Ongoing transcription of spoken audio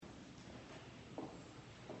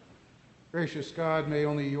Gracious God, may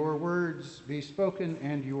only your words be spoken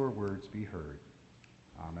and your words be heard.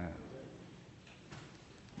 Amen.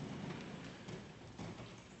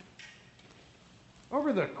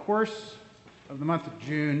 Over the course of the month of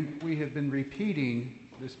June, we have been repeating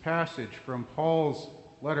this passage from Paul's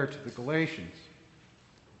letter to the Galatians.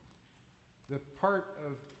 The part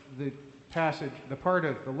of the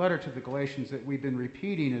letter to the Galatians that we've been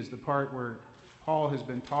repeating is the part where Paul has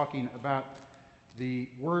been talking about the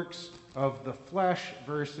works of the flesh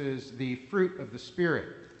versus the fruit of the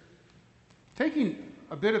Spirit. Taking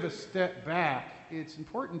a bit of a step back, it's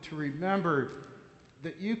important to remember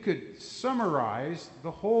that you could summarize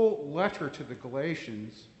the whole letter to the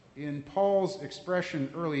Galatians in Paul's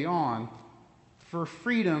expression early on, "For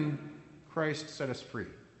freedom, Christ set us free."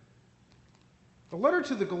 The letter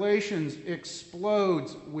to the Galatians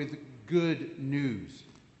explodes with good news.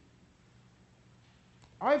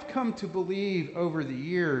 I've come to believe over the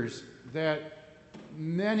years that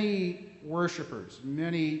many worshipers,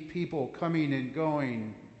 many people coming and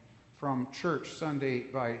going from church Sunday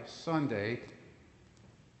by Sunday,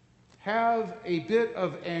 have a bit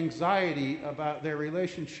of anxiety about their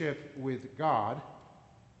relationship with God,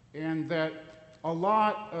 and that a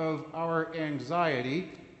lot of our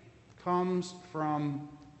anxiety comes from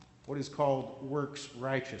what is called works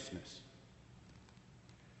righteousness.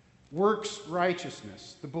 Works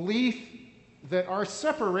righteousness, the belief that our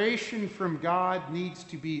separation from God needs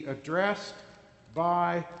to be addressed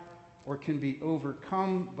by or can be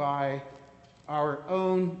overcome by our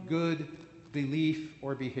own good belief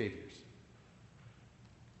or behaviors.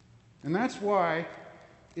 And that's why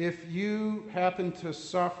if you happen to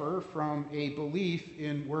suffer from a belief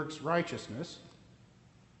in works righteousness,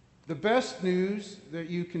 the best news that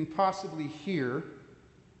you can possibly hear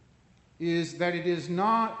is that it is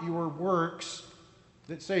not your works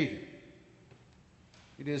that save you.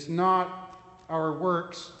 It is not our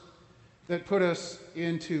works that put us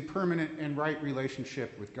into permanent and right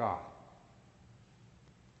relationship with God.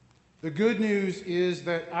 The good news is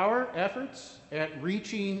that our efforts at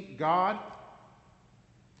reaching God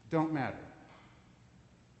don't matter.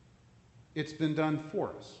 It's been done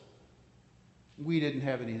for us. We didn't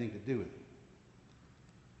have anything to do with it.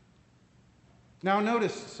 Now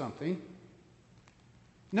notice something.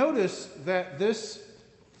 Notice that this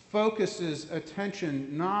focuses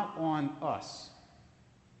attention not on us,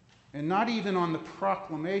 and not even on the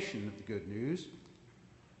proclamation of the good news,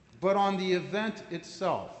 but on the event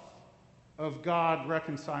itself of God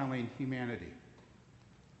reconciling humanity.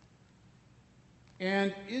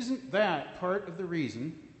 And isn't that part of the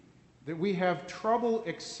reason that we have trouble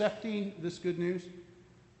accepting this good news?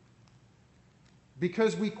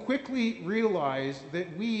 Because we quickly realize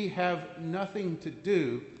that we have nothing to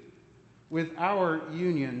do with our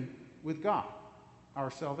union with God,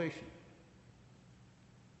 our salvation.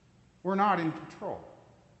 We're not in control.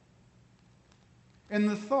 And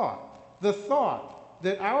the thought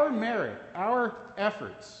that our merit, our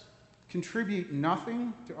efforts, contribute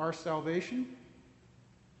nothing to our salvation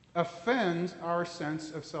offends our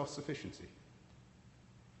sense of self-sufficiency.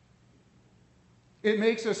 It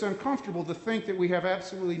makes us uncomfortable to think that we have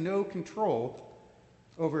absolutely no control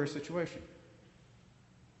over a situation.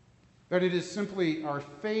 That it is simply our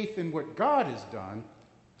faith in what God has done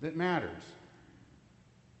that matters.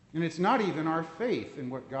 And it's not even our faith in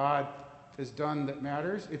what God has done that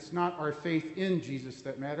matters. It's not our faith in Jesus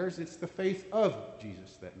that matters. It's the faith of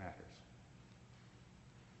Jesus that matters.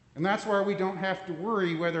 And that's why we don't have to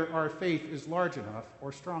worry whether our faith is large enough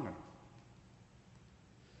or strong enough.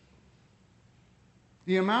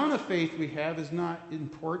 The amount of faith we have is not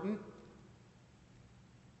important.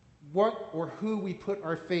 What or who we put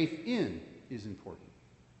our faith in is important.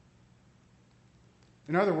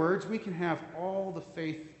 In other words, we can have all the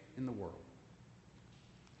faith in the world.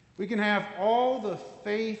 We can have all the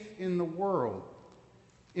faith in the world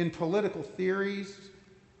in political theories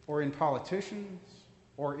or in politicians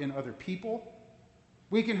or in other people.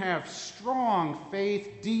 We can have strong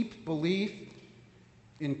faith, deep belief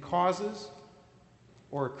in causes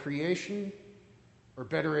or creation or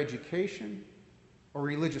better education or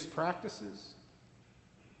religious practices.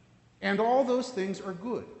 And all those things are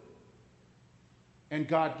good and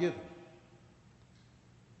God-given.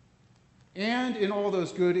 And in all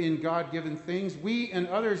those good and God-given things, we and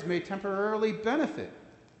others may temporarily benefit.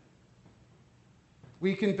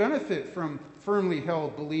 We can benefit from firmly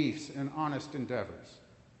held beliefs and honest endeavors.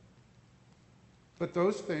 But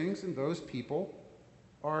those things and those people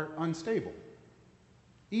are unstable,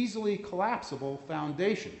 easily collapsible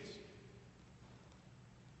foundations.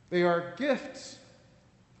 They are gifts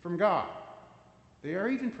from God. They are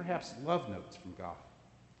even perhaps love notes from God.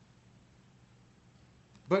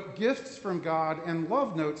 But gifts from God and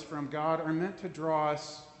love notes from God are meant to draw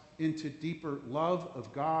us into deeper love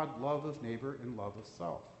of God, love of neighbor, and love of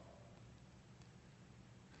self.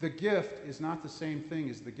 The gift is not the same thing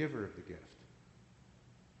as the giver of the gift.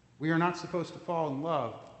 We are not supposed to fall in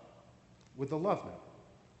love with the love note,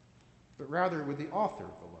 but rather with the author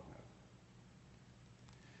of the love note.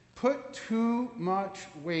 Put too much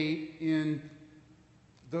weight in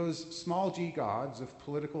those small g gods of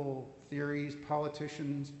political theories,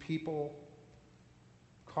 politicians, people,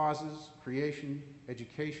 causes, creation,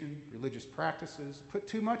 education, religious practices. Put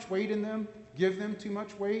too much weight in them, give them too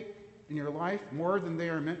much weight in your life, more than they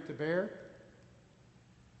are meant to bear,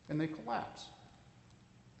 and they collapse.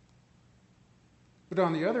 But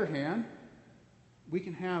on the other hand, we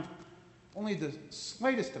can have only the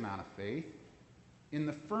slightest amount of faith in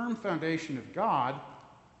the firm foundation of God,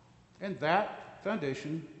 and that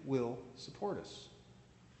foundation will support us.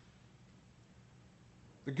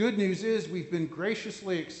 The good news is we've been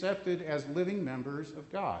graciously accepted as living members of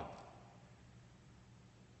God.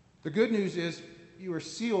 The good news is you are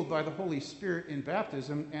sealed by the Holy Spirit in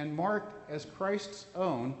baptism and marked as Christ's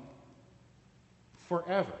own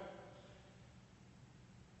forever.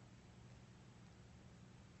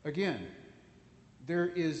 Again, there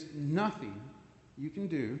is nothing you can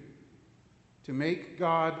do to make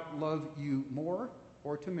God love you more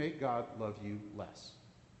or to make God love you less.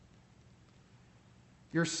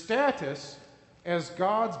 Your status as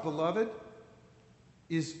God's beloved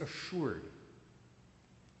is assured.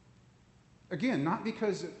 Again, not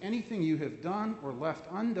because of anything you have done or left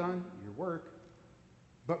undone, your work,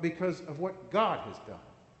 but because of what God has done,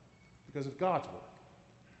 because of God's work.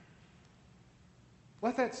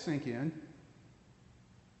 Let that sink in.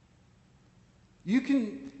 You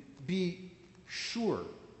can be sure,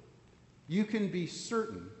 you can be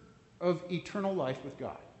certain of eternal life with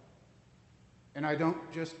God. And I don't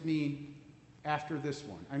just mean after this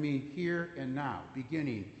one. I mean here and now,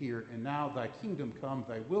 beginning here and now. Thy kingdom come,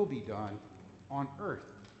 thy will be done on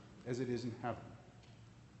earth as it is in heaven.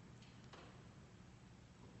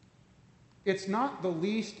 It's not the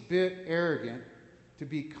least bit arrogant to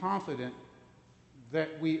be confident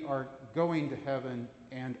that we are going to heaven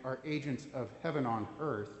and are agents of heaven on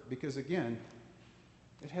earth, because again,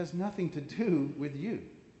 it has nothing to do with you.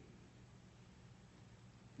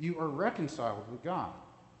 You are reconciled with God.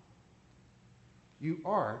 You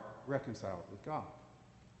are reconciled with God.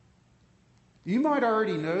 You might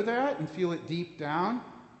already know that and feel it deep down,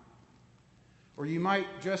 or you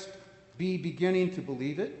might just be beginning to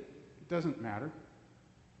believe it. It doesn't matter.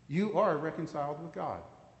 You are reconciled with God.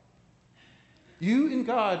 You and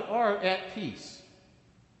God are at peace.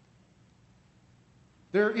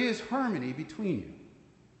 There is harmony between you.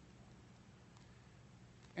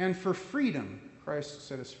 And for freedom, Christ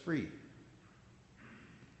set us free.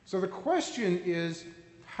 So the question is,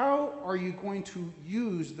 how are you going to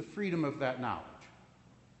use the freedom of that knowledge?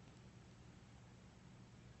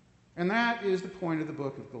 And that is the point of the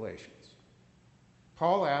book of Galatians.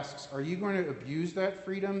 Paul asks, are you going to abuse that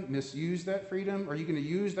freedom, misuse that freedom? Are you going to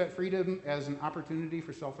use that freedom as an opportunity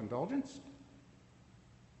for self-indulgence?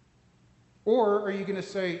 Or are you going to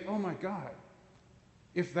say, oh my God,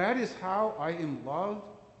 if that is how I am loved,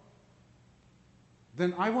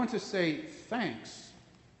 then I want to say thanks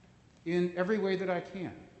in every way that I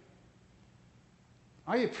can.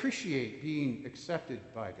 I appreciate being accepted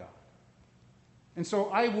by God. And so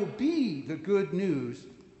I will be the good news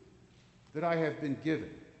that I have been given.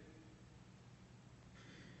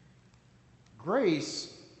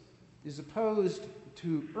 Grace is opposed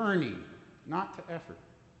to earning, not to effort.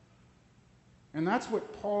 And that's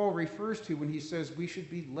what Paul refers to when he says we should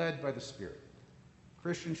be led by the Spirit.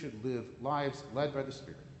 Christians should live lives led by the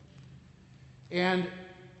Spirit. And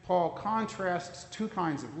Paul contrasts two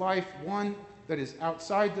kinds of life. One that is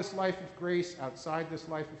outside this life of grace, outside this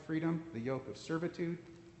life of freedom, the yoke of servitude,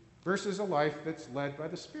 versus a life that's led by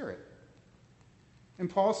the Spirit. And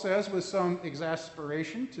Paul says with some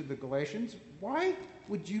exasperation to the Galatians, why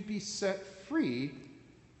would you be set free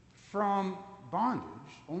from bondage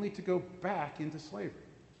only to go back into slavery?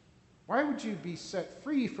 Why would you be set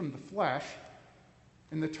free from the flesh?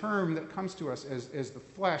 And the term that comes to us as the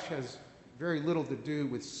flesh has very little to do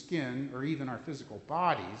with skin or even our physical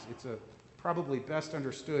bodies. It's probably best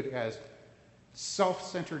understood as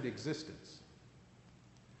self-centered existence.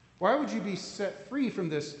 Why would you be set free from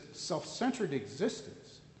this self-centered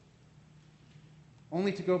existence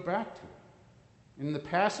only to go back to it? In the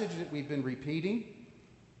passage that we've been repeating,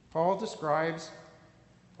 Paul describes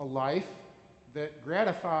a life that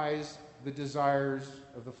gratifies the desires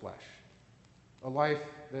of the flesh, a life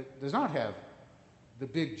that does not have the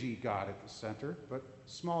big G God at the center, but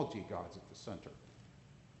small g gods at the center.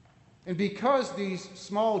 And because these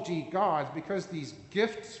small g gods, because these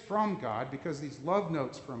gifts from God, because these love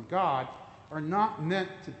notes from God are not meant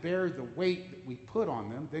to bear the weight that we put on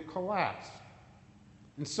them, they collapse.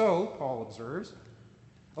 And so, Paul observes,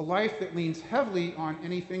 a life that leans heavily on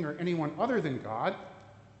anything or anyone other than God,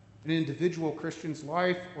 an individual Christian's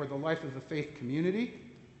life or the life of a faith community,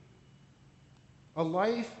 a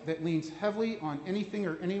life that leans heavily on anything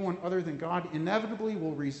or anyone other than God inevitably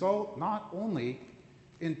will result not only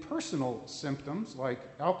in personal symptoms like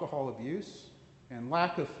alcohol abuse and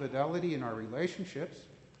lack of fidelity in our relationships,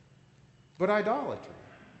 but idolatry.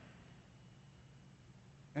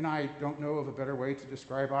 And I don't know of a better way to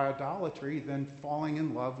describe idolatry than falling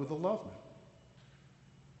in love with a love note.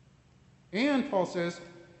 And Paul says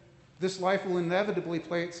this life will inevitably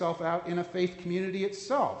play itself out in a faith community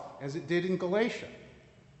itself, as it did in Galatia.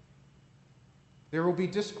 There will be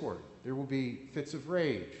discord. There will be fits of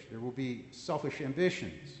rage. There will be selfish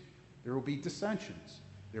ambitions. There will be dissensions.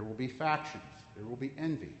 There will be factions. There will be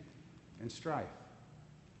envy and strife.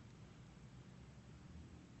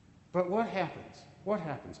 But what happens? What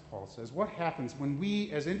happens, Paul says? What happens when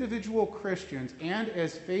we, as individual Christians and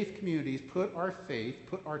as faith communities, put our faith,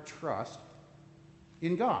 put our trust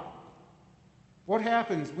in God? What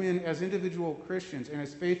happens when, as individual Christians and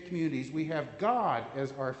as faith communities, we have God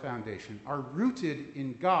as our foundation, are rooted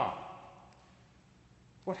in God?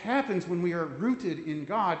 What happens when we are rooted in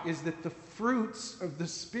God is that the fruits of the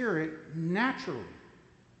Spirit naturally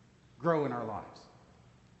grow in our lives.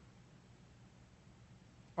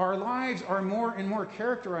 Our lives are more and more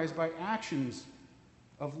characterized by actions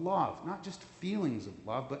of love, not just feelings of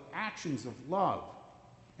love, but actions of love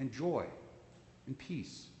and joy and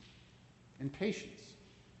peace and patience,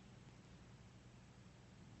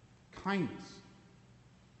 kindness,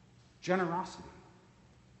 generosity,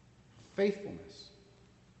 faithfulness,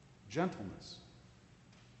 gentleness,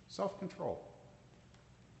 self-control.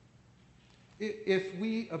 If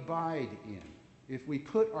we abide in, if we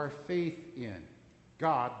put our faith in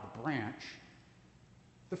God, the branch,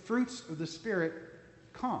 the fruits of the Spirit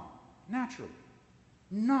come naturally,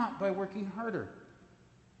 not by working harder,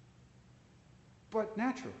 but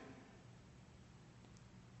naturally.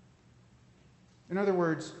 In other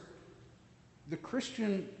words, the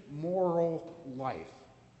Christian moral life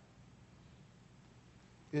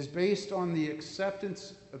is based on the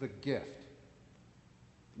acceptance of a gift,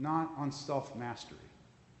 not on self-mastery.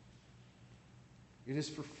 It is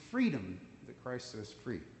for freedom that Christ says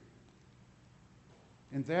free.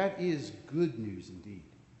 And that is good news indeed.